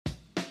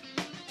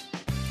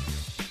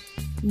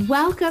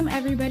Welcome,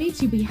 everybody,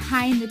 to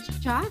Behind the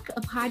Chalk,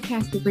 a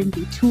podcast that brings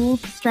you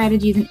tools,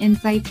 strategies, and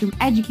insights from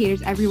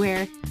educators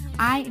everywhere.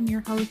 I am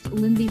your host,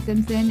 Lindsay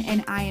Simpson,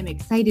 and I am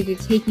excited to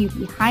take you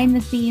behind the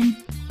scenes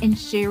and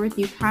share with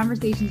you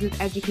conversations with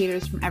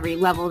educators from every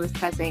level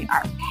discussing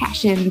our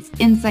passions,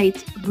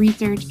 insights,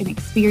 research, and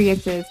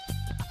experiences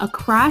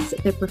across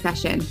the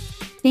profession.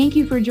 Thank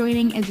you for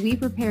joining as we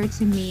prepare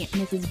to meet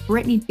Mrs.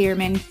 Brittany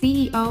Thierman,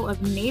 CEO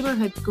of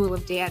Neighborhood School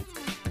of Dance,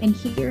 and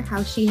hear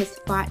how she has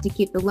fought to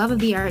keep the love of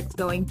the arts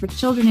going for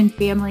children and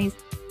families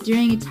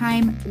during a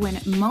time when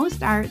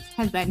most arts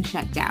have been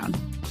shut down.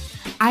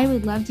 I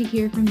would love to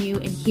hear from you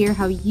and hear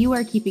how you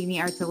are keeping the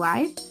arts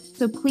alive.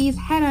 So please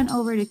head on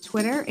over to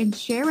Twitter and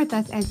share with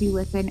us as you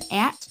listen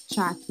at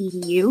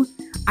ChalkEDU.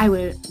 I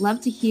would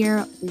love to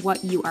hear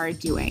what you are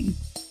doing.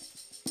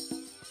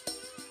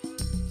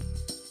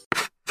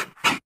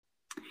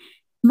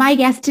 My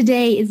guest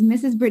today is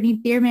Mrs. Brittany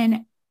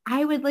Thierman.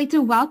 I would like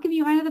to welcome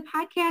you onto the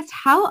podcast.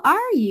 How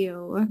are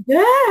you?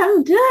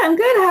 Good. I'm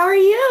good. How are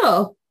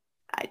you?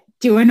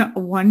 Doing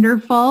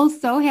wonderful.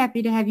 So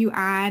happy to have you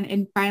on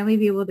and finally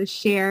be able to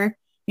share.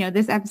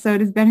 This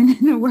episode has been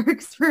in the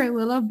works for a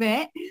little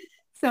bit.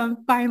 So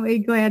I'm finally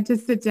glad to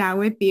sit down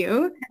with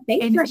you.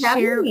 Thanks for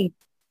having me.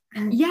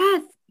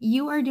 Yes,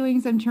 you are doing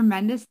some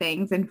tremendous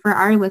things. And for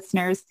our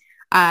listeners,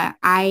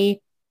 I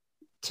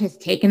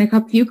just taken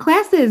a few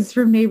classes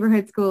from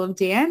Neighborhood School of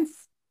Dance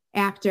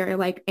after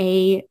like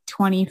a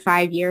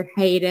 25-year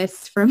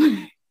hiatus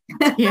from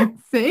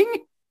dancing.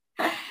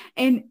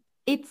 And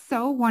it's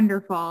so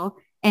wonderful.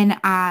 And,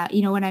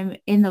 when I'm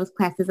in those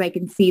classes, I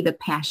can see the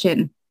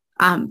passion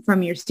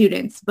from your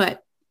students.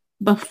 But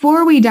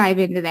before we dive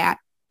into that,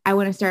 I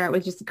want to start out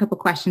with just a couple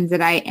questions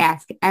that I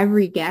ask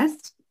every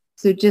guest.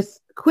 So just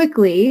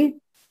quickly,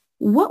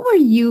 what were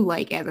you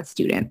like as a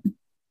student?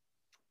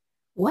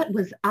 What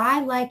was I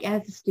like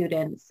as a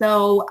student?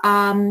 So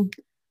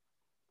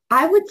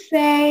I would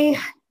say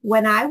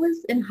when I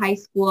was in high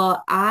school,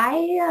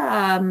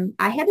 I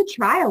had to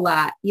try a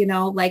lot,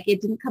 like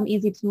it didn't come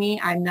easy to me.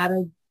 I'm not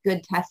a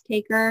good test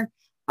taker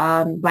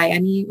by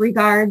any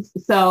regards.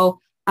 So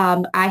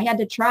I had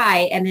to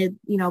try, and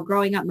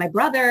growing up, my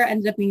brother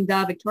ended up being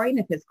valedictorian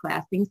of his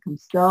class. Things come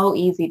so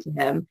easy to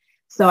him.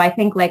 So I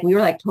think like we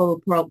were like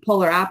total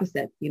polar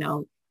opposites,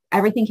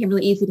 everything came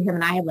really easy to him.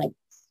 And I had like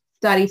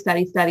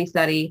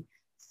study.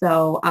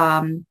 So,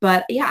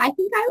 but yeah, I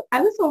think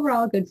I was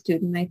overall a good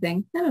student, I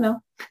think. I don't know.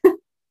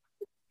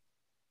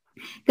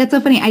 That's so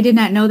funny. I did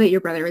not know that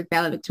your brother was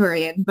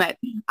valedictorian, but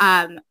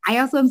I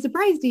also am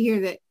surprised to hear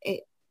that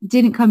it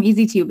didn't come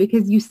easy to you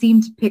because you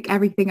seem to pick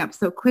everything up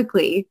so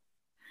quickly.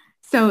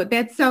 So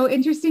that's so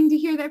interesting to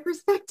hear that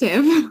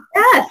perspective.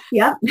 Yes,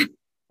 yep.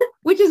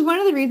 Which is one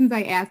of the reasons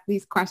I ask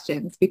these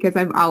questions, because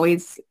I'm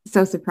always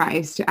so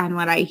surprised on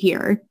what I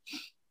hear.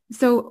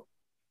 So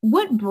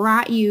what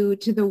brought you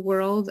to the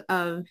world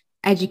of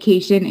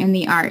education and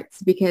the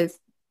arts? Because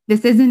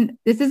this isn't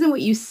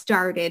what you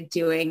started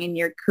doing in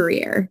your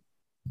career.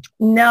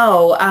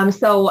 No.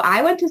 So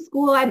I went to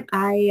school.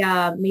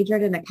 I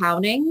majored in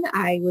accounting.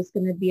 I was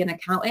going to be an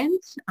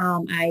accountant.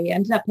 I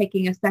ended up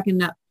picking a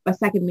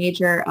second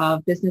major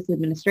of business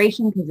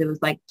administration because it was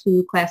like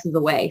 2 classes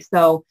away.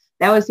 So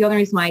that was the only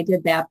reason why I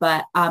did that.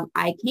 But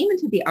I came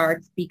into the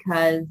arts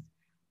because,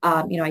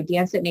 I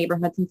danced at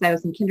Neighborhood since I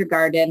was in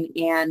kindergarten.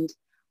 And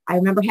I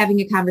remember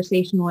having a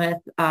conversation with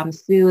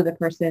Sue, the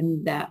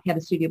person that had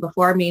the studio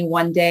before me,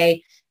 one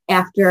day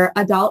after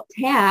adult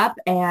tap,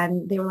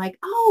 and they were like,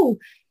 "Oh,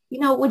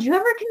 would you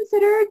ever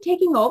consider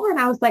taking over?" And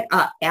I was like,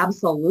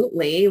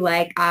 "Absolutely!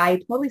 Like, I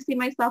totally see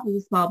myself as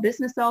a small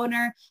business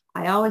owner.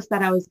 I always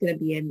thought I was going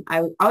to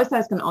always thought I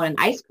was going to own an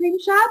ice cream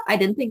shop. I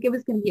didn't think it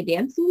was going to be a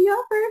dance studio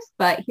at first,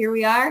 but here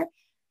we are."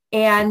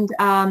 And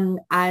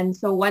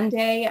so one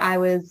day I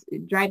was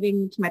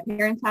driving to my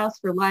parents' house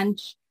for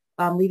lunch,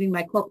 leaving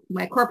my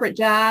corporate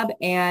job,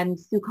 and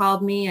Sue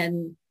called me,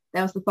 and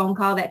that was the phone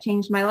call that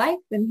changed my life.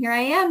 And here I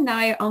am. Now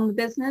I own the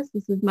business.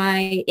 This is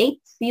my 8th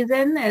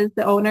season as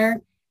the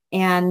owner.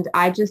 And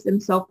I just am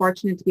so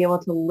fortunate to be able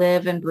to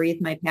live and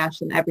breathe my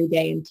passion every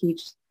day and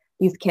teach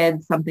these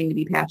kids something to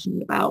be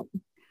passionate about.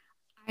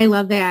 I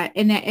love that.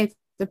 And that it's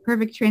the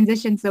perfect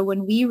transition. So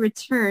when we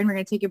return, we're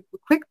going to take a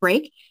quick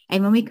break.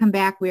 And when we come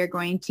back, we are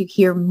going to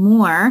hear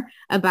more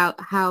about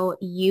how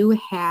you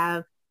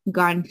have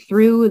gone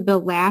through the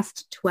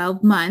last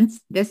 12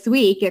 months. This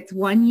week, it's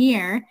 1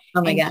 year.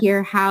 Oh my God.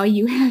 Hear how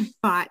you have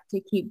fought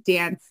to keep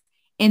dance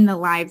in the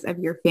lives of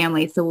your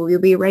family. So we'll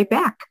be right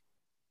back.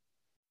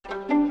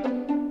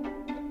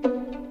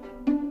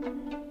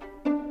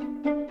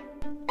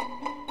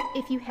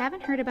 If you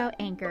haven't heard about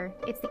Anchor,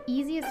 it's the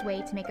easiest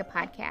way to make a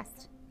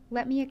podcast.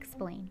 Let me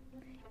explain.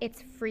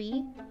 It's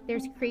free.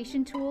 There's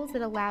creation tools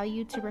that allow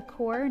you to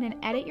record and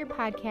edit your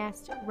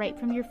podcast right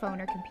from your phone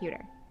or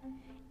computer.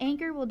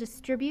 Anchor will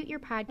distribute your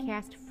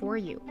podcast for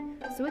you,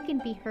 so it can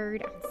be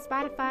heard on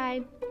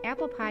Spotify,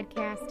 Apple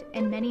Podcast,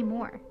 and many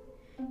more.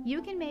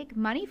 You can make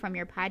money from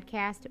your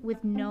podcast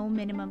with no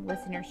minimum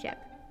listenership.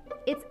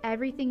 It's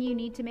everything you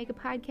need to make a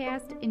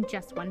podcast in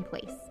just one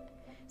place.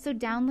 So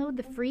download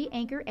the free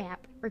Anchor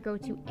app or go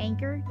to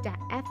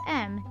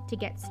anchor.fm to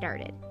get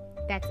started.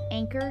 That's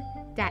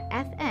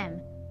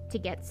anchor.fm to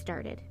get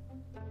started.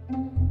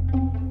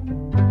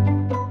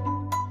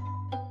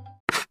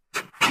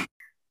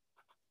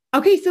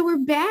 Okay, so we're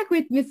back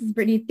with Mrs.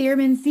 Brittany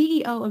Thierman,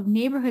 CEO of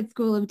Neighborhood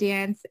School of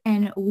Dance,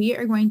 and we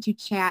are going to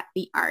chat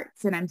the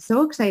arts. And I'm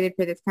so excited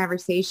for this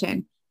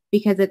conversation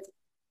because it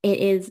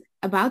is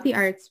about the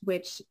arts,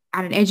 which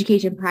on an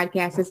education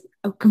podcast is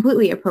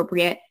completely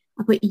appropriate.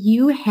 But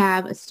you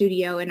have a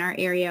studio in our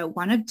area,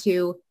 one of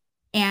two,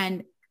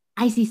 and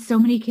I see so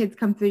many kids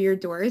come through your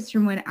doors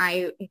from when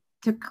I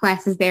took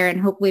classes there and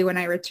hopefully when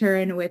I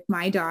return with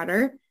my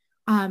daughter.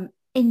 And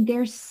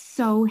they're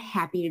so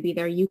happy to be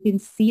there. You can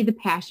see the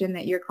passion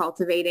that you're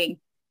cultivating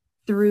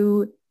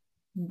through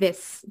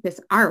this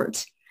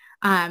art.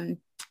 But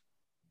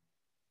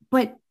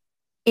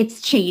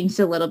it's changed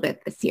a little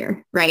bit this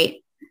year, right?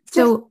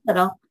 So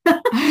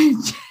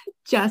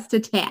just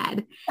a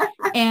tad.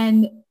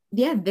 And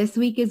yeah, this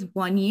week is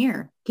 1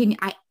 year. Can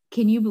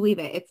you believe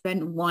it? It's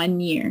been 1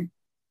 year.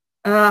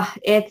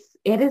 It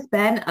has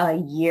been a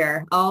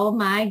year. Oh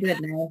my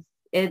goodness.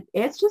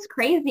 It's just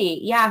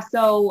crazy. Yeah.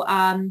 So,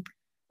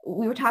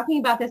 we were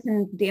talking about this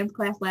in dance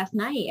class last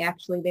night.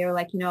 Actually, they were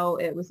like,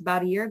 it was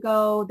about a year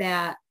ago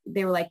that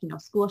they were like,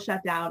 school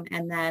shut down.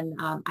 And then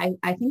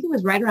I think it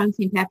was right around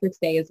St. Patrick's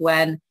Day is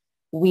when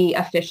we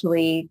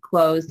officially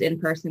closed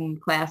in-person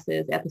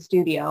classes at the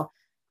studio.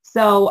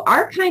 So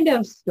our kind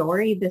of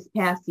story this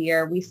past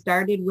year, we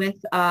started with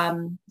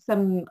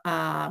some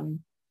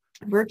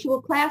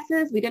virtual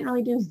classes. We didn't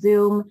really do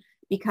Zoom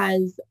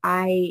because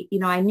I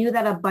knew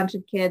that a bunch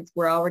of kids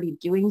were already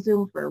doing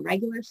Zoom for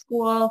regular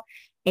school.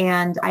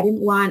 And I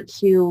didn't want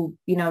to,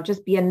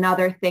 just be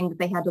another thing that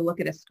they had to look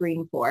at a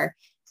screen for.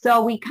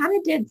 So we kind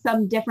of did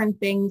some different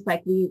things.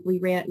 Like we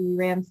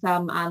ran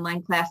some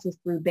online classes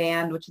through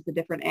Band, which is a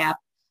different app.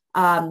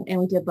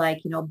 And we did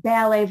like,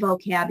 ballet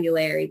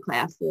vocabulary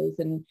classes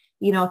and,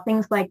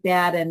 things like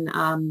that. And,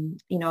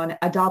 an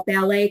adult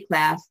ballet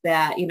class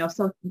that,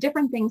 so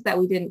different things that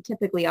we didn't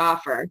typically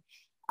offer.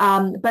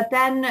 But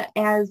then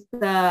as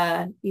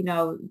the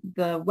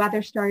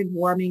weather started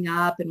warming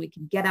up and we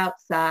could get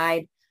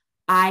outside,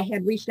 I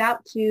had reached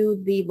out to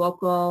the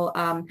local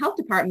health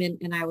department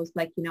and I was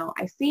like,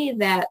 I see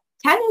that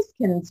tennis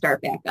can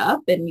start back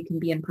up and you can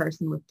be in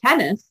person with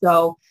tennis.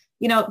 So,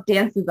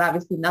 dance is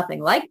obviously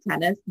nothing like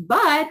tennis,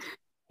 but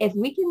if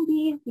we can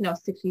be,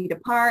 6 feet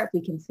apart, if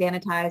we can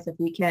sanitize, if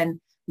we can,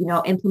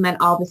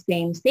 implement all the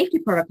same safety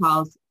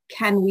protocols,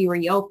 can we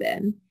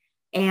reopen?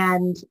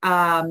 And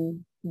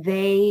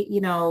they,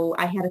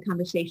 I had a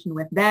conversation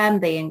with them.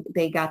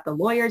 They got the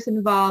lawyers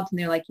involved and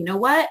they're like, you know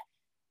what?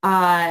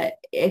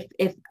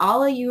 If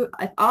all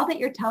that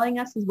you're telling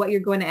us is what you're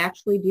going to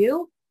actually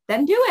do,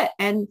 then do it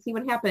and see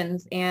what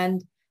happens.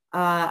 And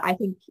I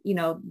think,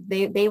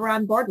 they were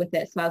on board with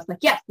it. So I was like,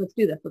 yes, let's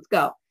do this. Let's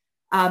go.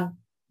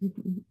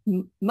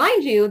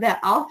 Mind you that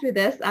all through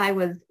this, I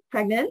was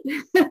pregnant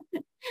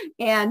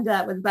and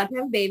was about to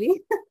have a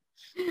baby.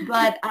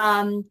 But,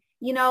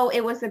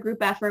 it was a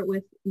group effort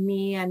with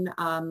me and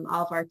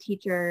all of our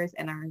teachers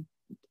and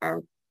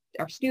our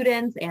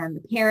students and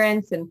the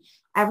parents, and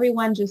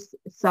everyone just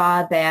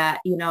saw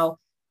that,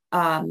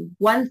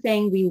 one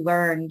thing we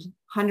learned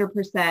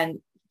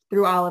 100%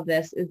 through all of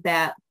this is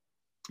that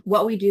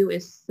what we do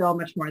is so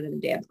much more than a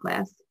dance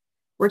class.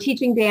 We're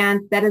teaching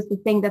dance. That is the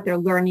thing that they're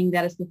learning.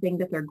 That is the thing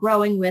that they're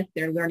growing with.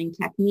 They're learning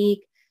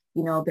technique.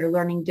 They're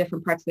learning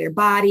different parts of their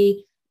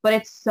body, but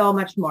it's so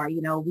much more.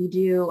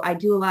 I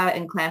do a lot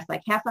in class,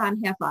 like half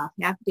on, half off,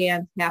 half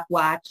dance, half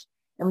watch.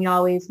 And we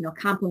always,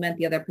 compliment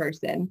the other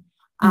person.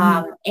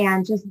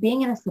 And just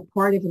being in a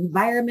supportive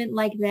environment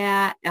like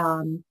that,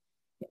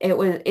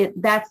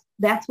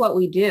 that's what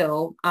we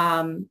do.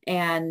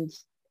 And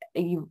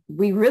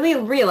we really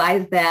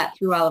realized that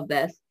through all of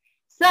this.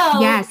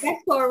 So yes.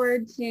 Fast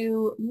forward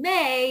to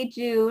May,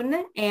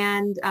 June,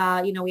 and,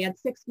 we had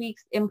 6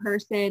 weeks in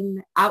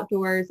person,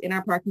 outdoors in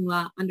our parking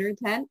lot under a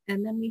tent.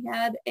 And then we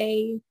had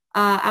a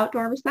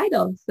outdoor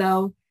recital.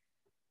 So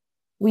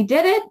we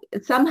did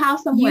it somehow,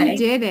 some way. You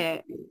did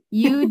it.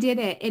 You did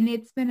it. And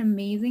it's been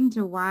amazing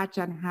to watch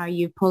on how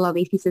you pull all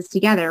these pieces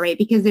together, right?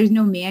 Because there's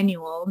no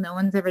manual. No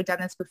one's ever done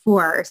this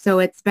before. So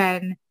it's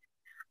been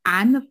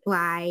on the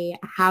fly.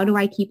 How do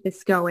I keep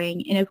this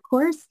going? And of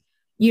course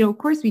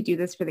we do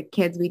this for the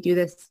kids. We do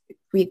this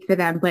for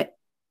them. But,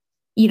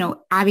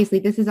 obviously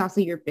this is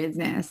also your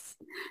business.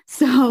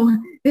 So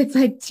it's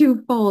like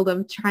twofold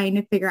of trying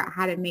to figure out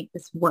how to make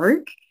this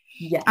work.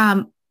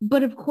 Yeah.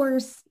 But of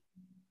course,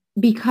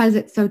 because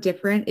it's so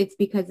different, it's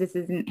because this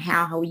isn't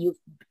how you've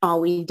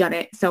always done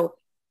it. So,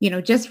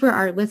 just for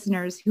our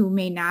listeners who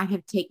may not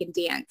have taken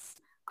dance,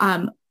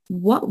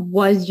 what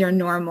was your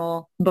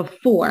normal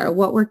before?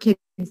 What were kids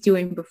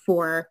doing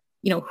before?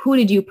 Who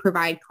did you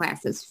provide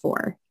classes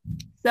for?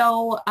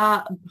 So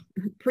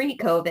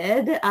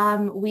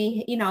pre-COVID,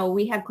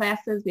 we had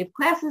classes. We have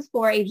classes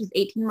for ages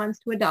 18 months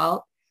to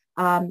adult.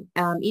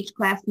 Each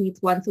class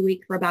meets once a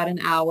week for about an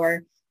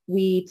hour.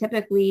 We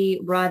typically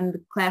run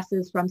the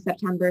classes from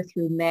September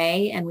through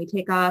May, and we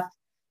take off,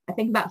 I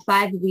think, about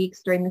 5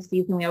 weeks during the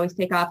season. We always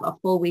take off a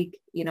full week,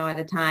 at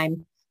a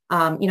time,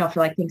 for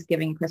like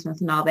Thanksgiving and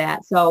Christmas and all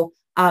that. So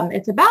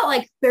it's about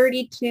like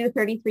 32,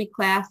 33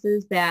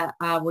 classes that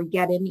we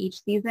get in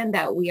each season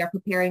that we are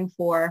preparing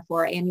for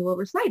our annual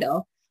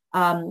recital.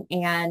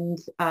 And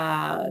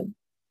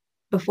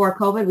before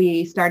COVID,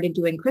 we started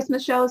doing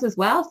Christmas shows as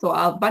well. So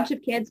a bunch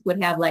of kids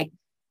would have like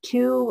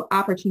 2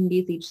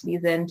 opportunities each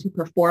season to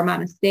perform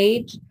on a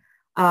stage,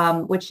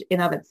 which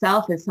in of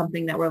itself is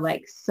something that we're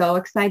like so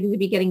excited to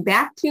be getting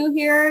back to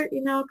here,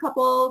 a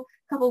couple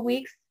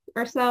weeks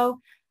or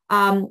so.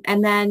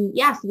 And then,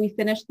 so we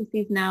finished the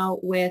season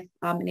out with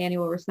an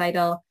annual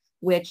recital,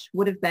 which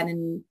would have been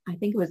in, I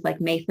think it was like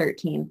May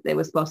 13th. It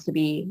was supposed to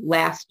be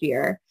last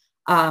year,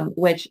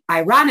 which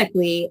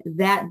ironically,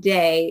 that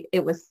day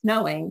it was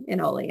snowing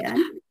in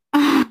Olean.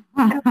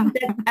 I don't think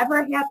that's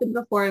ever happened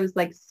before. It was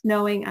like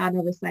snowing on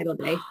a recital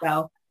day.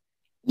 So,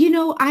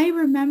 I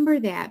remember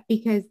that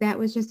because that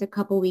was just a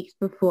couple weeks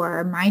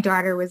before my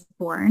daughter was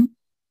born.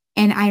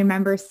 And I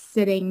remember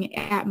sitting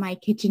at my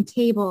kitchen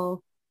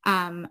table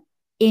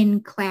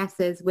in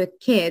classes with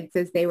kids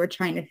as they were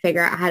trying to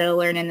figure out how to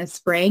learn in the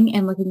spring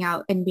and looking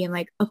out and being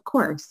like, of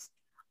course,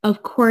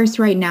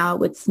 right now it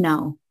would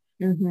snow.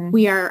 Mm-hmm.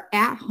 We are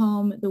at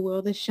home. The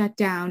world is shut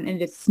down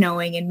and it's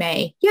snowing in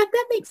May. Yeah,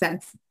 that makes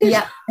sense.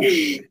 Yeah.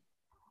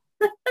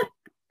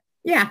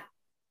 Yeah.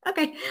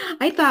 Okay.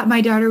 I thought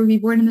my daughter would be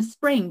born in the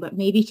spring, but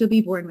maybe she'll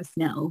be born with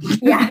snow.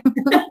 Yeah.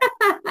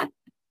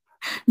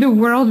 The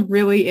world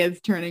really is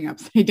turning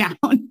upside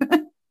down.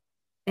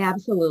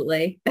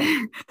 Absolutely.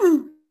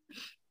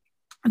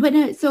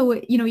 But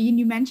so,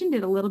 you mentioned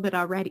it a little bit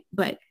already,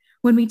 but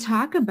when we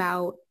talk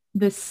about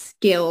the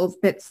skills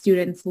that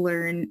students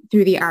learn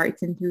through the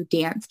arts and through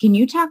dance, can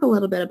you talk a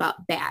little bit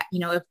about that?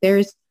 If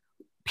there's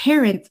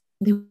parents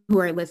who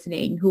are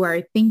listening, who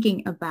are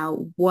thinking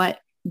about what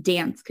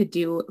dance could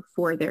do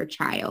for their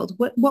child,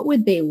 what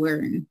would they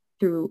learn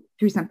through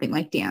something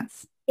like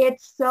dance?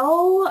 It's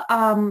so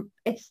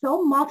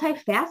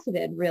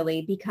multifaceted,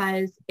 really,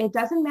 because it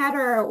doesn't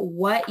matter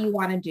what you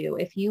want to do.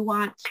 If you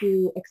want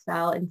to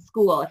excel in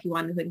school, if you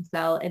want to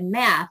excel in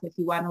math, if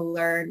you want to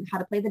learn how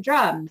to play the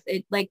drums,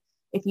 if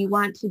you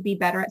want to be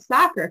better at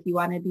soccer, if you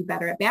want to be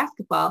better at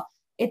basketball,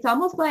 it's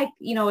almost like,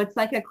 it's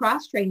like a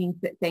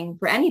cross-training thing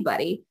for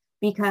anybody,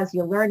 because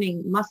you're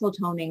learning muscle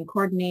toning,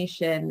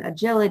 coordination,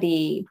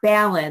 agility,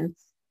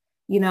 balance,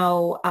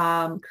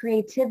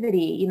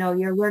 creativity,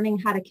 you're learning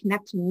how to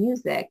connect to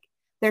music.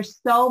 There's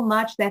so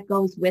much that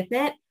goes with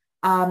it.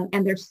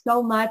 And there's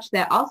so much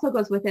that also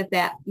goes with it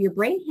that your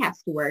brain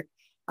has to work.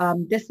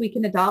 This week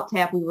in Adult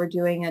Tap, we were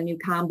doing a new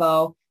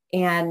combo,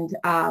 and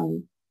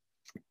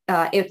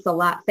it's a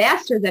lot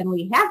faster than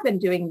we have been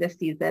doing this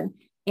season.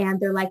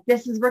 And they're like,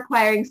 this is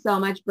requiring so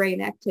much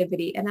brain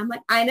activity. And I'm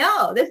like, I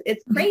know,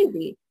 it's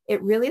crazy.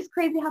 It really is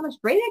crazy how much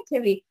brain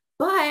activity.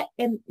 But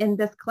in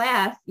this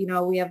class,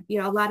 we have,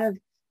 a lot of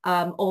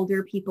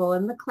older people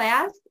in the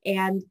class,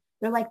 and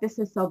they're like, this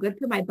is so good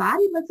for my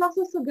body, but it's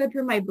also so good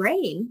for my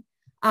brain.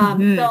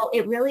 So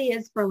it really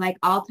is for like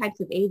all types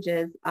of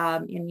ages.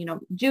 And,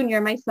 Junior,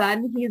 my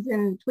son, he's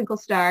in Twinkle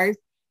Stars,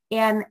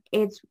 and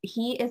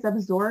he is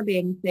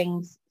absorbing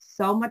things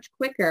so much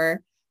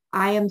quicker.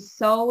 I am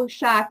so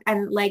shocked.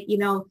 And like,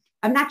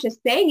 I'm not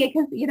just saying it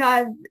because,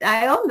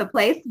 I own the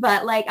place,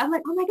 but like, I'm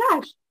like, oh my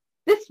gosh,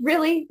 this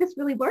really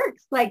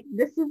works. Like,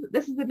 this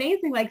is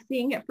amazing, like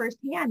seeing it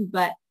firsthand.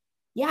 But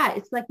yeah,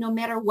 it's like, no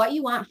matter what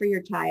you want for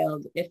your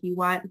child, if you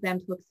want them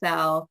to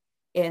excel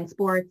in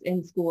sports,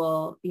 in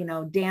school,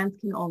 dance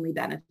can only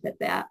benefit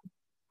that.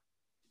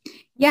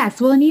 Yes.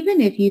 Well, and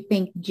even if you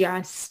think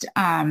just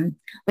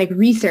like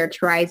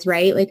research wise,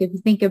 right? Like if you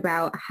think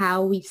about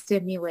how we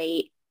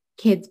stimulate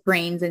kids'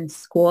 brains in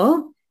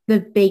school, the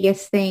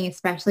biggest thing,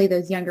 especially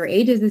those younger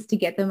ages, is to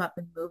get them up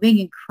and moving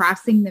and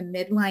crossing the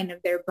midline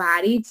of their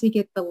body to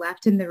get the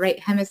left and the right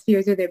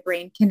hemispheres of their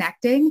brain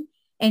connecting.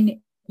 And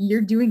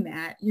you're doing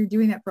that. You're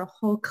doing that for a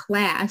whole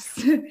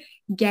class,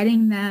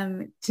 getting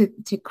them to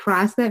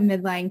cross that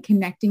midline,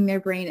 connecting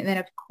their brain. And then,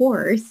 of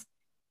course,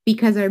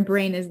 because our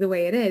brain is the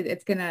way it is,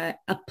 it's going to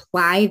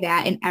apply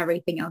that in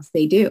everything else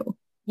they do.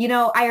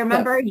 I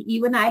remember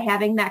you and I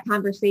having that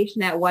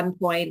conversation at one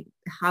point,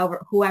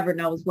 whoever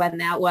knows when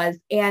that was.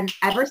 And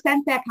ever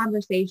since that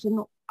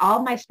conversation,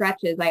 all my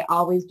stretches, I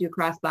always do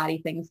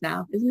cross-body things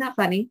now. Isn't that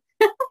funny?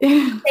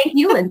 Thank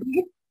you,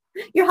 Lindsay.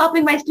 You're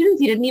helping my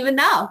students. You didn't even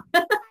know.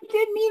 I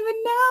didn't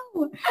even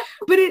know.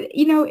 But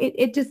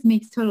it just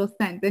makes total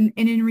sense. And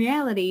in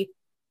reality,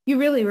 you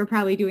really were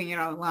probably doing it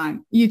all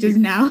along. You just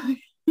now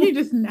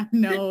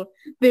know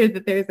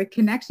that there's a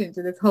connection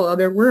to this whole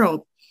other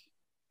world.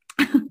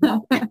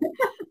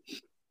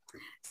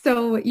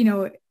 So,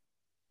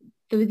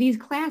 these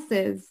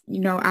classes,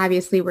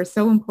 obviously were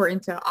so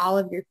important to all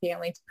of your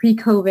families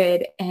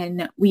pre-COVID.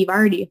 And we've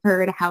already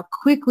heard how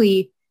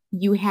quickly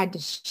you had to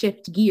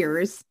shift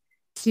gears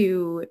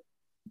to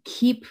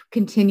keep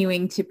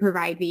continuing to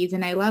provide these.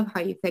 And I love how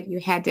you said you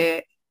had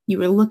to you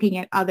were looking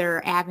at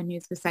other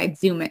avenues besides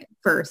Zoom at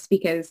first,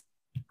 because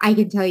I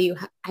can tell you,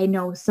 I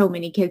know so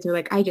many kids are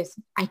like, I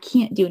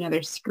can't do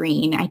another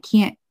screen. I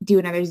can't do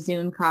another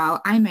Zoom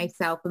call. I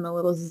myself am a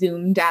little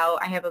zoomed out.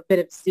 I have a bit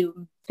of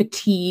Zoom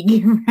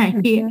fatigue, right?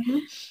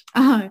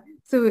 Mm-hmm.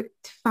 So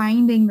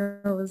finding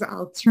those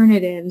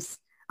alternatives,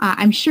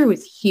 I'm sure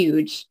was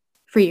huge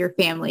for your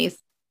families.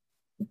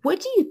 What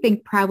do you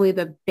think probably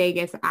the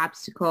biggest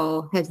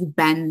obstacle has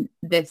been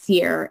this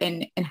year,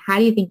 and how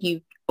do you think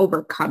you've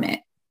overcome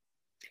it?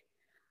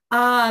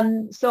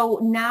 So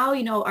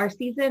now, our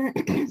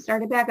season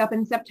started back up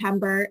in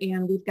September,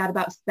 and we've got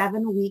about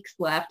 7 weeks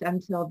left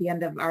until the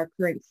end of our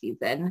current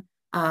season.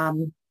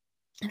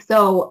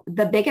 So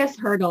the biggest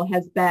hurdle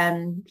has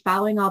been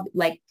following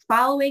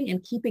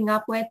and keeping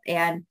up with,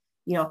 and,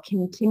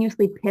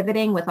 continuously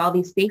pivoting with all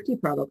these safety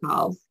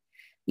protocols.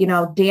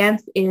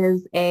 Dance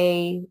is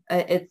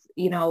it's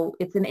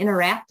an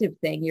interactive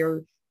thing.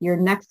 You're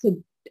next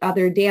to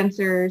other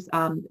dancers.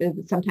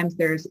 Sometimes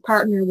there's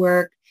partner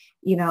work,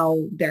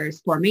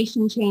 there's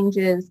formation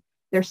changes.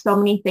 There's so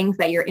many things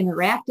that you're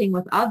interacting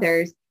with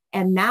others.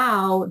 And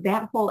now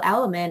that whole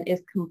element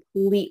is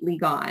completely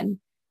gone.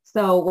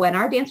 So when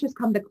our dancers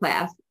come to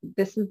class,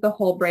 this is the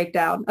whole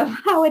breakdown of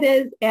how it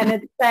is. And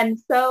it's been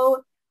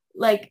so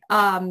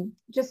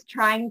just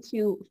trying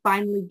to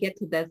finally get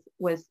to this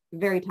was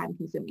very time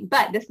consuming,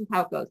 but this is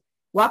how it goes.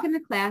 Walk into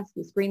class,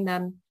 we screen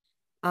them,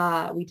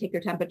 we take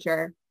their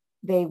temperature.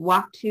 They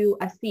walk to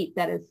a seat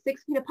that is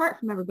 6 feet apart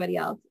from everybody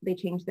else. They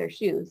change their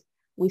shoes.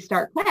 We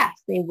start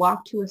class. They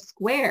walk to a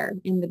square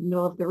in the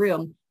middle of the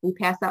room. We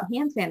pass out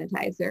hand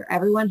sanitizer.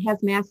 Everyone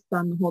has masks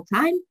on the whole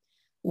time.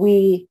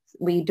 We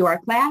do our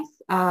class.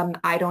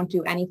 I don't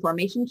do any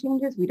formation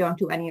changes. We don't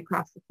do any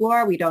across the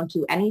floor. We don't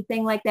do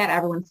anything like that.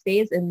 Everyone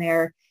stays in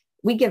there.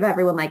 We give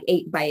everyone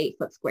 8 by 8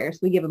 foot squares.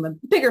 We give them a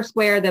bigger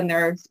square than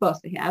they're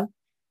supposed to have.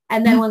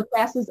 And then when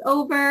class is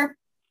over,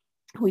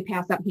 we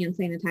pass out hand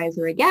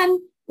sanitizer again.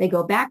 They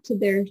go back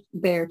to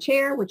their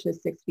chair, which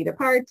is 6 feet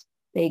apart.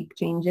 They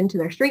change into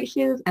their street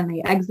shoes and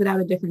they exit out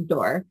a different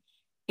door.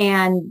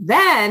 And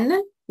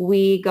then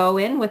we go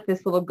in with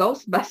this little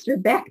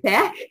Ghostbuster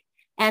backpack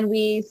and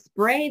we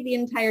spray the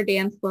entire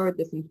dance floor with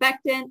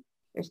disinfectant.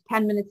 There's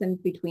 10 minutes in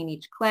between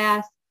each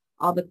class.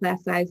 All the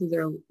class sizes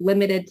are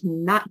limited to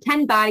not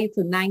 10 bodies,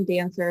 so 9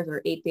 dancers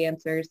or 8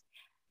 dancers.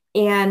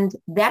 And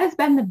that has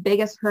been the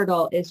biggest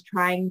hurdle, is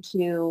trying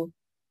to,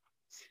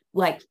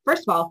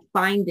 first of all,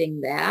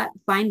 finding that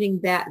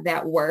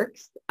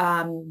works.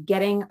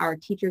 Getting our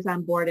teachers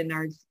on board and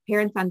our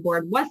parents on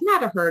board was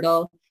not a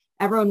hurdle.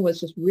 Everyone was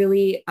just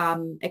really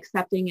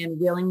accepting and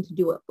willing to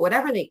do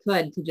whatever they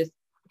could to just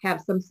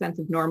have some sense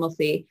of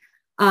normalcy.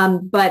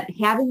 But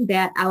having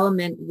that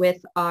element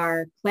with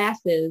our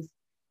classes,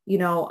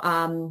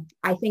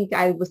 I think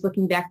I was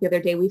looking back the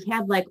other day, we've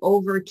had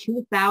over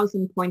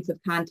 2,000 points of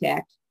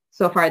contact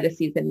so far this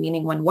season,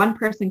 meaning when one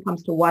person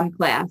comes to one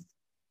class,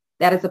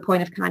 that is a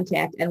point of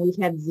contact, and we've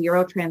had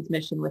 0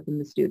 transmission within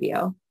the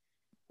studio.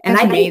 And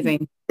that's I think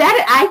amazing.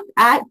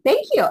 I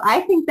thank you.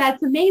 I think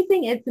that's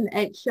amazing.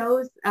 It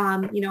shows,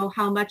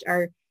 how much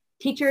our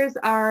teachers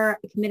are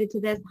committed to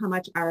this, how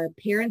much our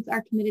parents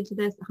are committed to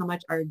this, how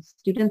much our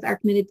students are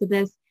committed to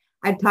this.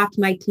 I've talked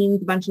to my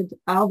teens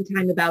all the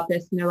time about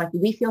this, and they're like,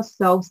 we feel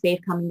so safe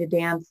coming to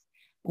dance.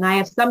 And I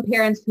have some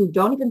parents who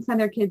don't even send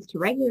their kids to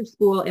regular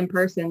school in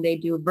person. They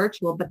do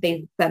virtual, but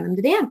they send them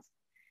to dance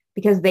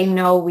because they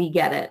know we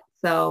get it.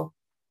 So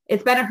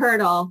it's been a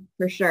hurdle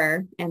for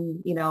sure.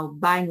 And,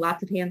 buying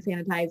lots of hand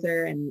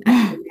sanitizer and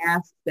extra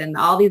masks and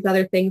all these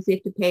other things you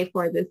have to pay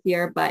for this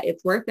year, but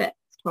it's worth it.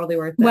 It's totally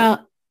worth it.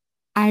 Well,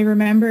 I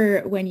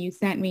remember when you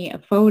sent me a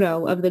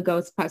photo of the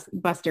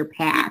Ghostbuster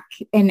pack,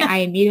 and I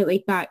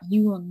immediately thought,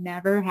 you will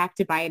never have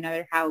to buy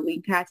another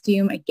Halloween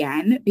costume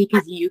again,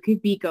 because you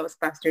could be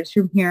Ghostbusters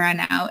from here on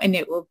out, and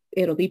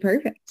it'll be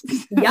perfect.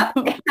 Yep,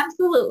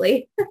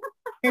 absolutely.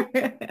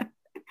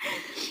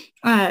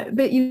 But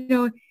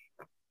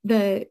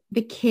the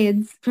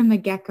kids from the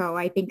get-go,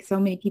 I think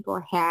so many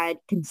people had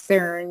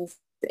concerns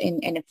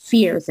and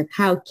fears of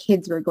how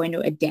kids were going to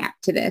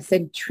adapt to this,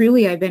 and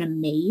truly, I've been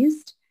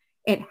amazed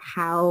at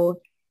how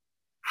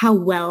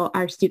well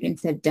our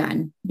students have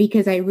done,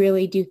 because I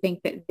really do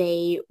think that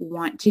they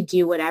want to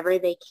do whatever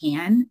they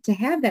can to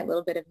have that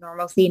little bit of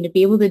normalcy and to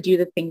be able to do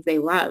the things they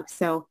love.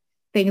 So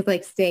things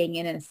like staying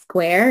in a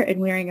square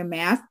and wearing a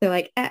mask, they're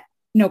like,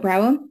 no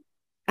problem.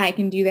 I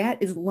can do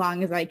that as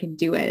long as I can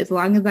do it, as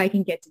long as I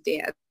can get to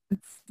dance.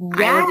 Yeah.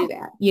 I will do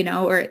that,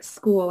 or at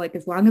school,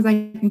 as long as I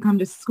can come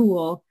to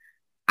school,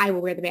 I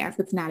will wear the mask.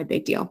 It's not a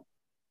big deal.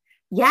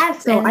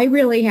 Yes. So I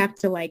really have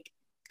to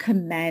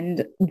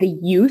commend the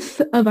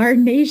youth of our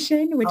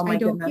nation, which I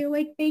don't feel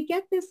like they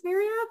get this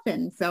very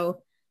often.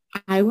 So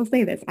I will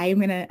say this, I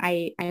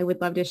would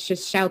love to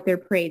just shout their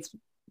praise,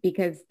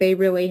 because they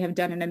really have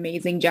done an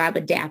amazing job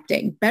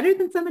adapting, better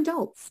than some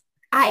adults.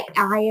 I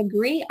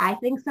agree. I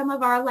think some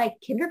of our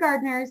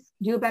kindergartners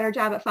do a better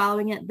job at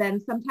following it than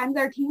sometimes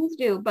our teens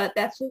do, but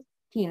that's just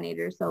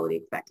teenagers. So what do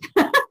you expect?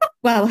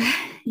 Well,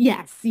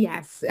 yes.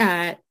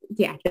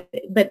 yeah,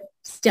 but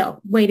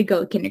still, way to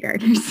go,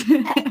 kindergartners.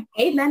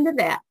 Amen to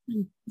that.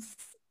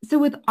 So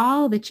with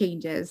all the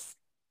changes,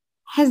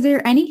 has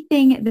there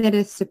anything that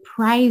has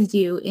surprised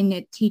you in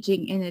it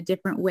teaching in a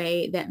different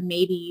way that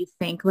maybe you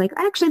think like,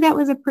 actually, that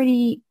was a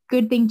pretty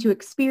good thing to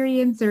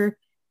experience, or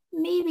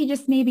maybe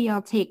just maybe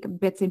I'll take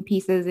bits and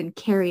pieces and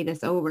carry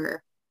this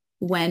over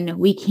when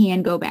we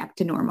can go back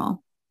to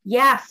normal?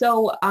 Yeah.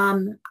 So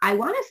I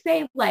want to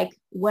say like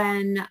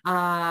when it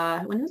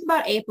was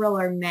about April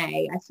or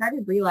May, I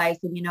started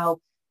realizing,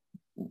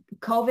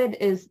 COVID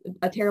is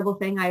a terrible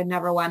thing. I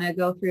never want to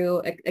go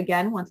through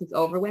again once it's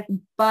over with,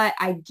 but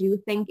I do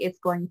think it's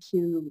going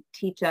to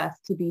teach us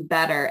to be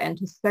better and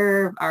to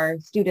serve our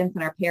students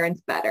and our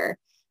parents better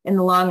in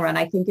the long run.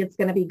 I think it's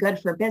going to be good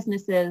for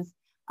businesses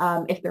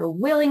if they're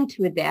willing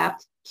to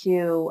adapt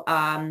to,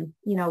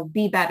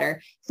 be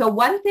better. So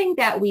one thing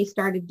that we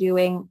started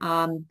doing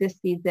this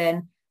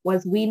season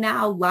was we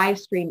now live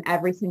stream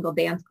every single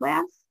dance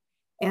class.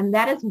 And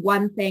that is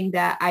one thing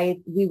that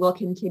we will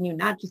continue,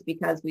 not just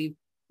because we've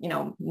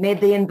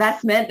made the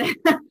investment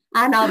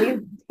on all these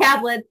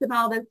tablets and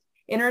all this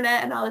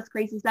internet and all this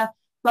crazy stuff,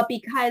 but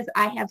because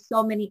I have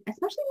so many,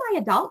 especially my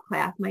adult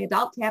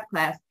tap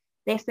class,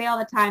 they say all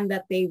the time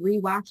that they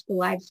rewatch the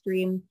live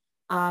stream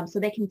so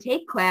they can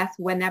take class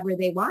whenever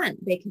they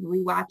want. They can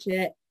rewatch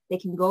it. They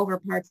can go over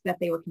parts that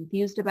they were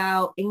confused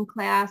about in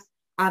class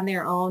on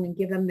their own and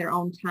give them their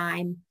own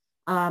time.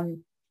 And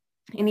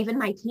even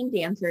my team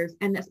dancers,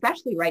 and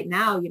especially right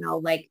now,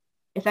 like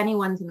if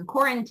anyone's in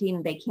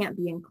quarantine, they can't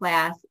be in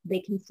class, they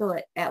can still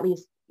at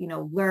least,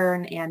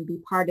 learn and be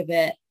part of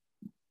it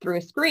through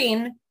a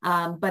screen.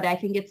 But I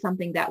think it's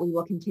something that we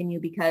will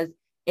continue because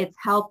it's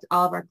helped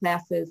all of our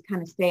classes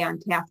kind of stay on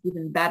task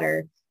even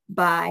better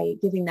by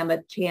giving them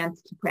a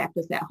chance to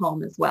practice at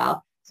home as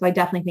well. So I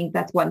definitely think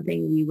that's one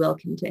thing we will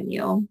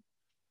continue.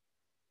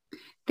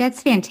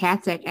 That's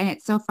fantastic. And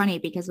it's so funny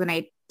because when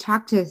I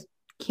talk to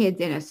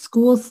kids in a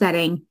school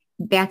setting,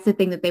 that's the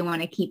thing that they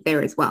want to keep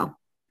there as well.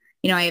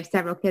 I have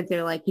several kids that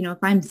are like, if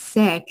I'm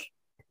sick,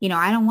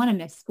 I don't want to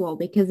miss school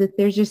because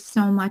there's just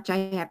so much I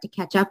have to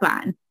catch up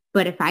on.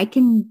 But if I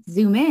can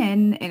zoom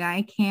in and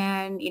I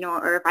can,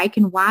 or if I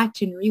can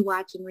watch and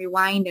rewatch and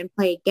rewind and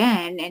play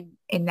again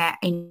and that,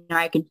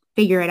 I can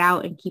figure it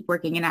out and keep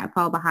working and not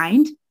fall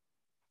behind,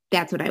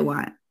 that's what I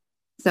want.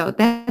 So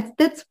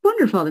that's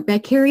wonderful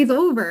that carries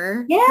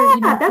over. Yeah,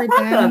 that's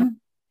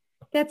awesome.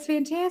 That's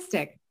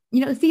fantastic.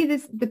 See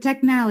the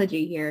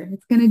technology here.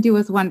 It's going to do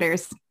us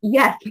wonders.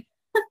 Yes.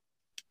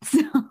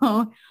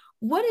 So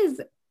what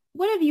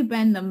have you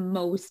been the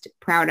most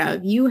proud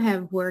of? You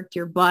have worked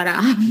your butt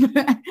off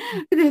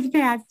this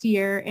past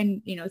year.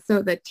 And,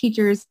 so the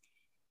teachers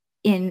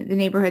in the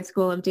neighborhood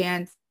school of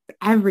dance,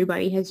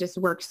 everybody has just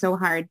worked so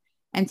hard.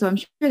 And so I'm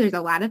sure there's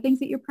a lot of things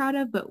that you're proud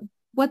of, but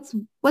what's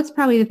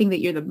probably the thing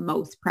that you're the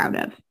most proud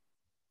of?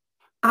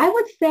 I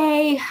would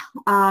say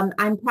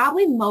I'm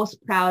probably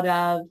most proud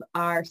of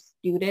our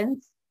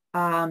students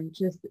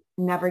just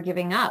never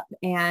giving up.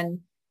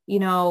 And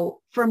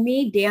for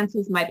me, dance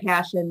is my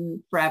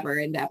passion forever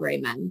and ever.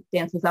 Amen.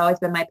 Dance has always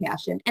been my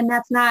passion. And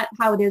that's not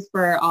how it is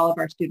for all of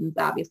our students,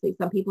 obviously.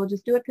 Some people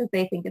just do it because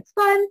they think it's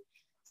fun.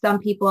 Some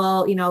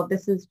people,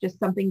 this is just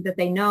something that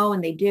they know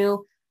and they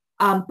do.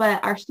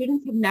 But our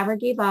students have never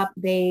gave up.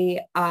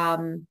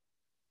 They'll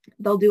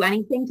do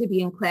anything to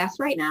be in class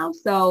right now.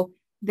 So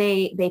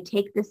they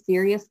take this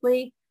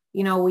seriously.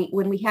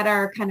 When we had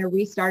our kind of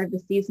restart of the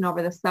season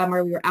over the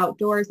summer, we were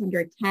outdoors under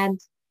a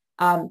tent.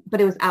 But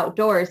it was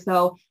outdoors.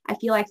 So I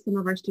feel like some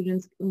of our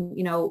students,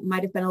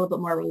 might have been a little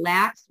bit more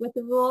relaxed with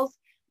the rules,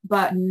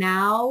 but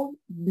now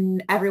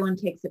everyone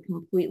takes it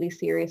completely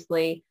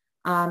seriously.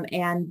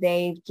 And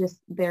they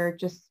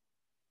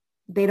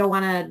don't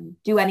want to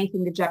do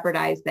anything to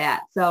jeopardize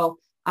that. So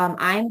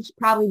I'm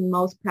probably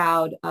most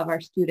proud of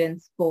our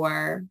students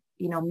for,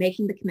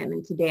 making the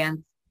commitment to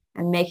dance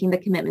and making the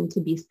commitment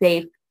to be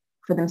safe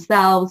for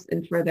themselves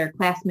and for their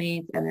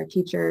classmates and their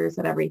teachers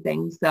and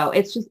everything. So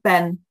it's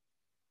been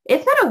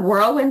a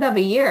whirlwind of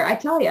a year, I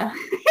tell you.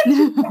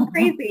 It's just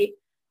crazy,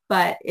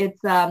 but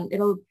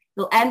it'll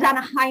end on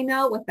a high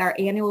note with our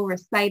annual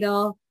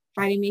recital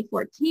Friday, May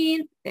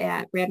 14th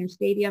at Radnor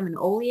Stadium in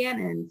Olean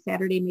and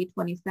Saturday, May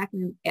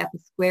 22nd at the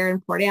Square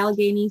in Port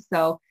Allegheny.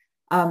 So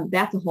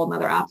that's a whole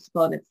nother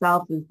obstacle in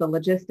itself is the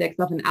logistics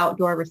of an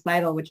outdoor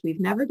recital, which we've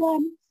never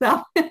done.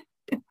 So,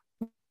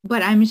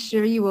 but I'm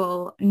sure you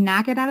will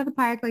knock it out of the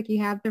park like you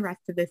have the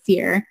rest of this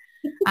year.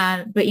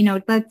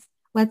 But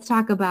let's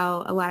talk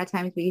about a lot of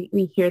times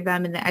we hear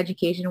them in the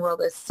education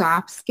world as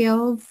soft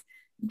skills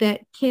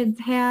that kids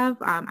have.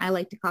 I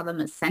like to call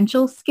them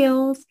essential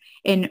skills,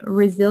 and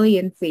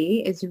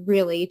resiliency is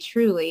really,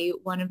 truly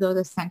one of those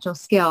essential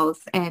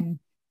skills. And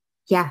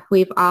yeah,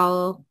 we've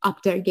all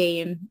upped our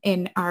game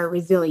in our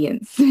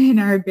resilience and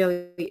our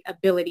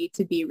ability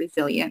to be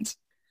resilient.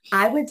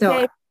 I would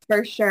say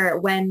for sure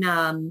when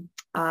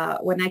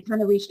I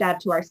kind of reached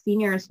out to our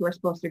seniors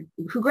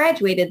who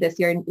graduated this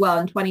year, in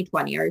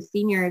 2020, our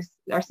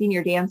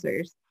senior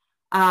dancers,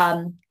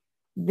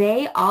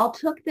 they all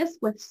took this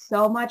with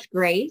so much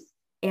grace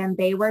and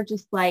they were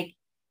just like,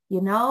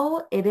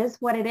 it is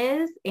what it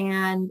is.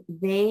 And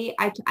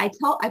I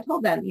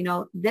told them,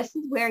 this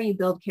is where you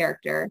build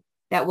character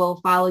that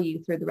will follow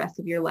you through the rest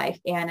of your life.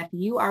 And if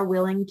you are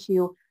willing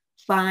to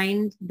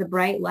find the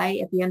bright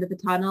light at the end of the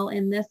tunnel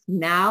in this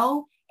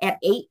now at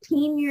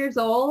 18 years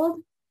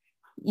old,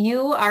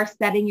 you are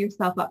setting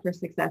yourself up for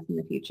success in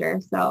the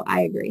future. So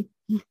I agree.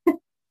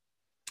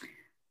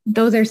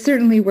 Those are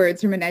certainly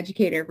words from an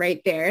educator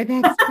right there.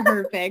 That's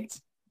perfect.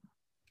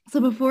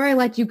 So before I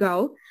let you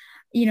go,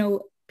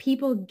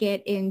 people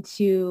get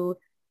into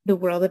the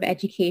world of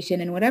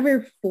education in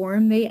whatever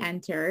form they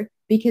enter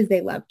because they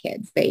love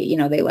kids. They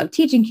love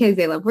teaching kids.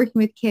 They love working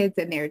with kids,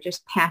 and they're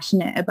just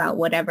passionate about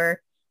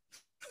whatever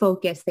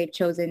focus they've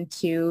chosen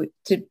to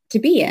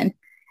be in.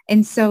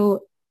 And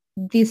so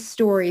these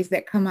stories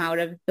that come out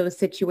of those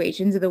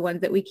situations are the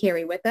ones that we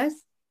carry with us.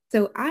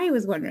 So I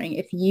was wondering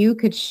if you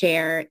could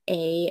share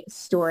a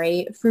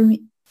story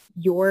from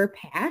your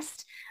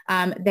past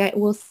that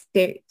will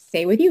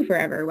stay with you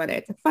forever, whether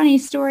it's a funny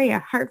story, a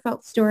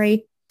heartfelt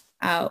story.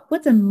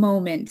 What's a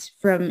moment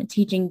from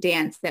teaching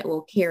dance that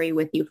will carry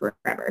with you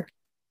forever?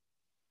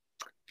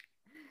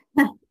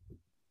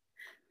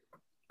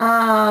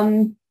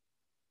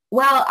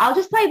 Well, I'll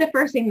just tell you the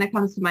first thing that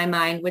comes to my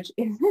mind, which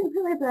isn't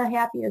really the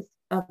happiest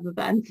of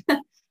events.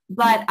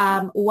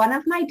 But one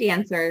of my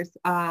dancers,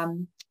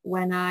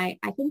 when I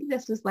think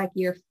this was like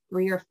year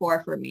 3 or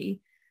 4 for me,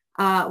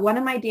 one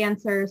of my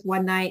dancers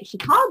one night, she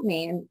called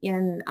me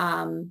and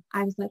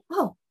I was like,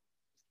 oh,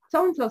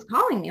 so-and-so's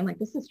calling me. I'm like,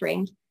 this is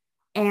strange.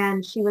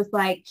 And she was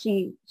like,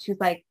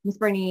 Miss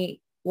Bernie,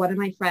 I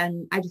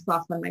just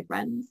lost one of my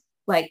friends.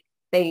 Like,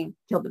 they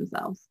killed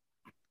themselves.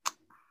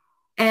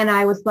 And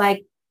I was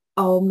like,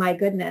 oh my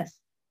goodness.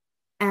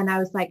 And I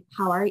was like,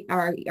 how are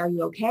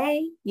you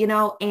okay?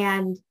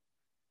 And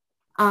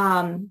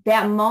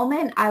that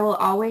moment I will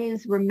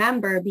always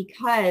remember,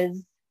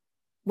 because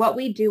what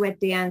we do at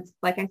dance,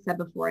 like I said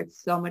before,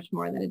 it's so much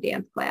more than a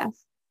dance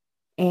class.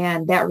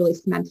 And that really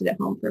cemented it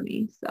home for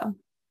me. So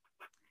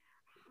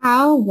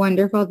how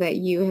wonderful that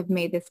you have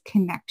made this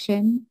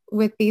connection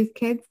with these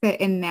kids,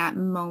 that in that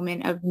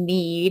moment of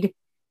need,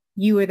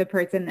 you were the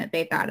person that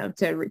they thought of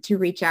to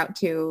reach out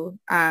to,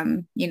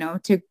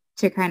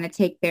 to kind of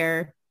take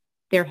their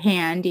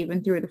hand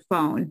even through the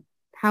phone.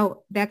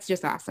 That's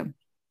just awesome.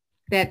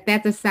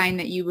 That's a sign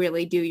that you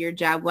really do your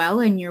job well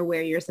and you're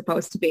where you're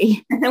supposed to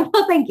be. Well,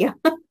 thank you.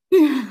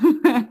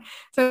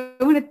 So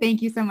I want to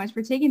thank you so much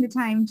for taking the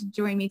time to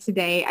join me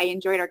today. I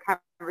enjoyed our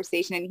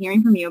conversation and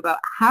hearing from you about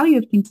how you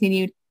have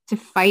continued to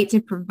fight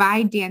to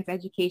provide dance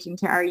education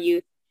to our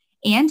youth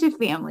and to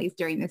families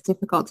during this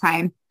difficult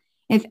time.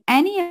 If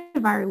any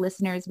of our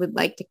listeners would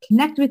like to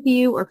connect with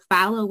you or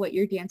follow what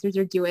your dancers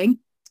are doing,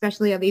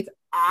 especially on these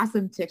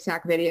awesome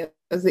TikTok videos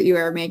that you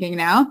are making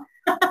now,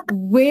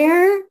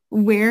 where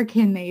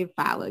can they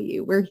follow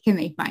you? Where can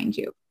they find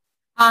you?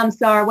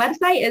 So our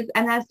website is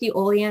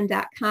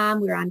nsdolean.com.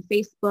 We're on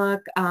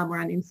Facebook. We're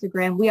on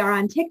Instagram. We are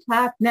on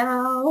TikTok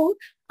now.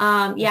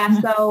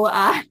 So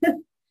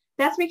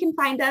that's where you can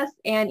find us.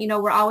 And,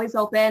 we're always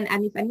open.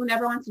 And if anyone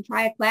ever wants to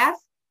try a class,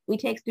 we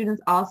take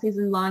students all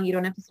season long. You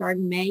don't have to start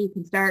in May. You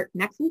can start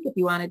next week if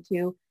you wanted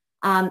to.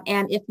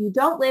 And if you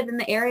don't live in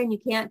the area and you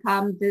can't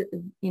come to,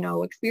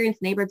 experience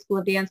Neighborhood School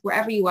of Dance,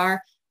 wherever you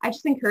are, I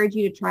just encourage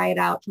you to try it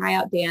out, try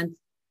out dance,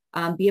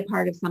 be a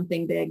part of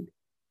something big.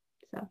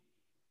 So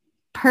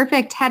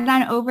perfect. Head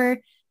on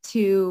over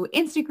to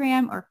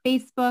Instagram or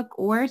Facebook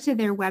or to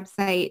their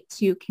website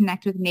to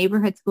connect with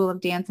Neighborhood School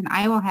of Dance. And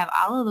I will have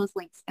all of those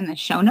links in the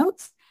show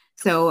notes.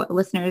 So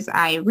listeners,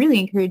 I really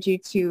encourage you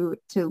to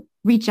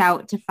reach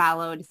out, to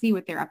follow, to see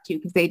what they're up to,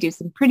 because they do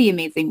some pretty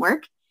amazing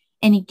work.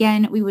 And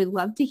again, we would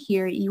love to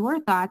hear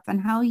your thoughts on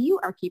how you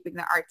are keeping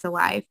the arts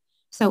alive.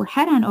 So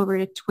head on over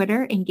to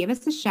Twitter and give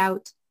us a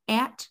shout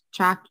at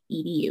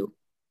ChalkEDU.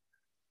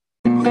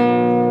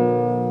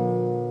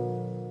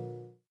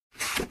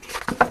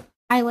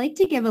 I like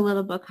to give a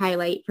little book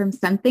highlight from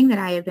something that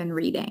I have been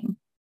reading.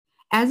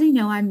 As you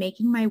know, I'm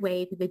making my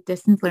way through the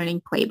Distance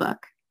Learning Playbook.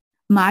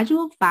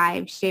 Module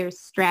 5 shares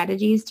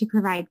strategies to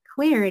provide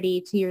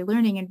clarity to your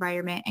learning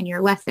environment and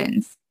your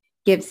lessons,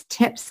 gives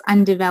tips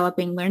on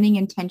developing learning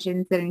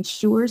intentions that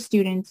ensure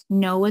students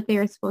know what they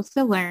are supposed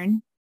to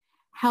learn,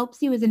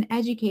 helps you as an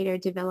educator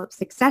develop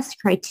success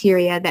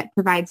criteria that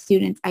provide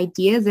students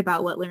ideas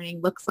about what learning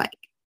looks like.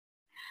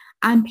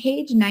 On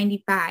page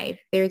 95,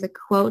 there's a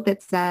quote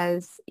that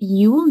says,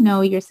 "You will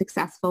know you're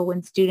successful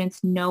when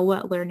students know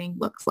what learning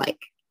looks like."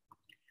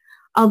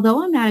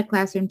 Although I'm not a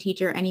classroom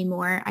teacher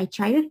anymore, I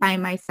try to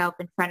find myself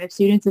in front of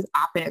students as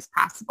often as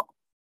possible.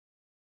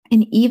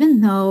 And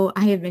even though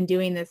I have been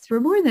doing this for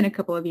more than a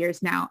couple of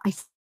years now, I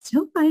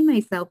still find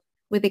myself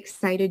with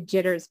excited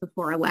jitters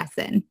before a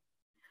lesson.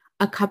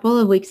 A couple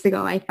of weeks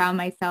ago, I found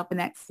myself in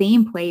that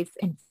same place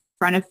in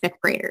front of 5th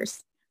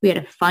graders. We had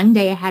a fun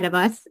day ahead of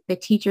us. The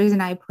teachers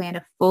and I planned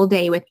a full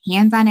day with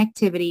hands-on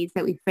activities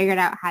that we figured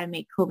out how to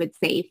make COVID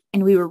safe,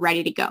 and we were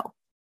ready to go.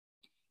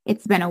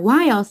 It's been a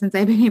while since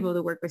I've been able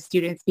to work with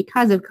students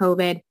because of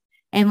COVID.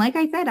 And like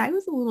I said, I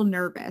was a little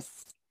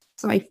nervous.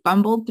 So I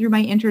fumbled through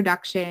my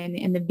introduction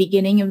in the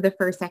beginning of the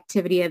first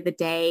activity of the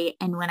day.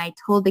 And when I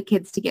told the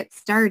kids to get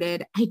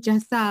started, I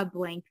just saw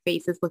blank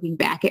faces looking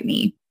back at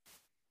me.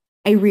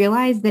 I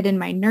realized that in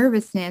my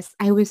nervousness,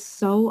 I was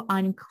so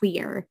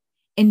unclear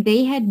and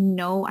they had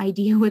no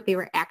idea what they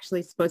were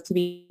actually supposed to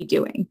be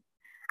doing.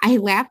 I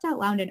laughed out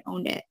loud and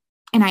owned it.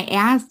 And I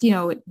asked,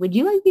 would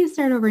you like me to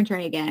start over and try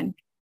again?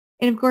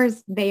 And of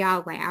course, they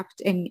all laughed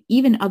and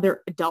even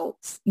other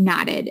adults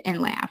nodded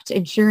and laughed.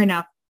 And sure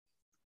enough,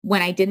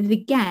 when I did it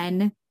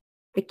again,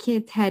 the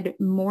kids had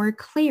more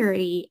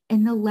clarity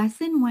and the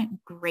lesson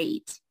went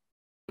great.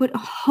 But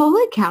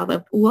holy cow,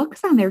 the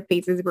looks on their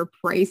faces were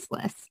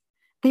priceless.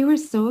 They were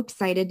so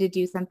excited to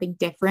do something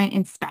different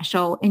and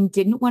special and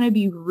didn't want to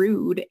be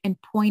rude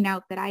and point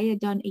out that I had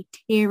done a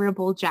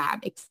terrible job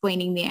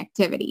explaining the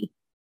activity.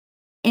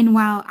 And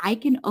while I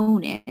can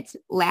own it,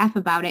 laugh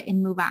about it,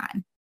 and move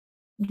on,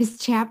 this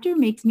chapter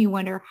makes me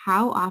wonder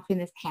how often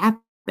this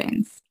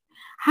happens.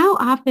 How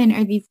often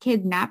are these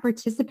kids not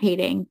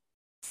participating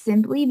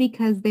simply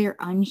because they're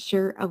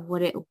unsure of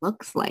what it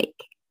looks like?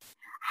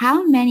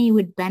 How many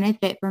would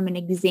benefit from an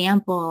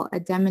example, a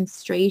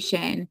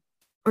demonstration,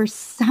 or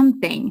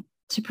something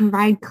to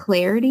provide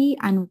clarity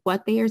on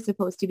what they are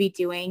supposed to be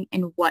doing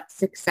and what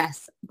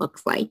success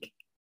looks like?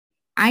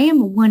 I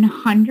am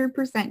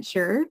 100%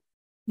 sure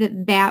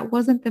that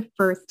wasn't the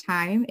first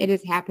time it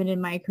has happened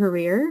in my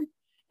career,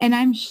 and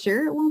I'm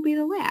sure it won't be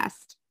the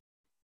last.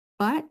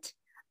 But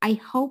I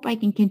hope I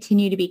can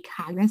continue to be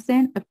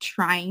cognizant of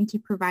trying to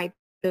provide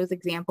those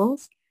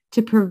examples,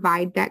 to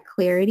provide that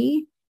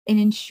clarity and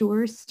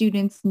ensure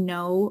students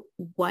know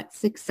what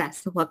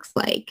success looks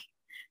like.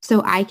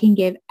 So I can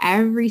give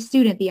every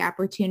student the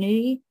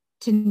opportunity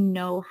to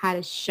know how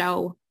to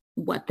show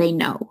what they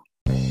know.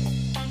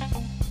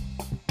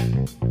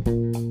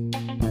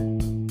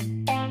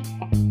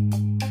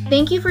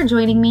 Thank you for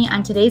joining me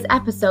on today's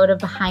episode of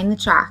Behind the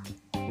Chalk.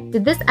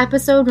 Did this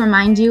episode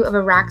remind you of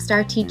a rock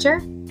star teacher?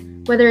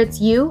 Whether it's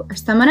you or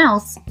someone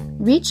else,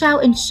 reach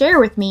out and share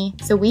with me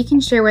so we can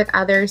share with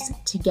others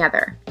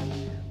together.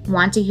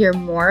 Want to hear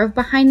more of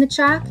Behind the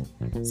Chalk?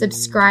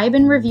 Subscribe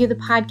and review the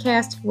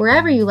podcast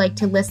wherever you like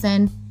to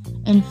listen,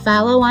 and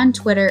follow on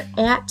Twitter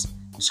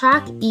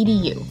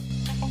 @ChalkEDU.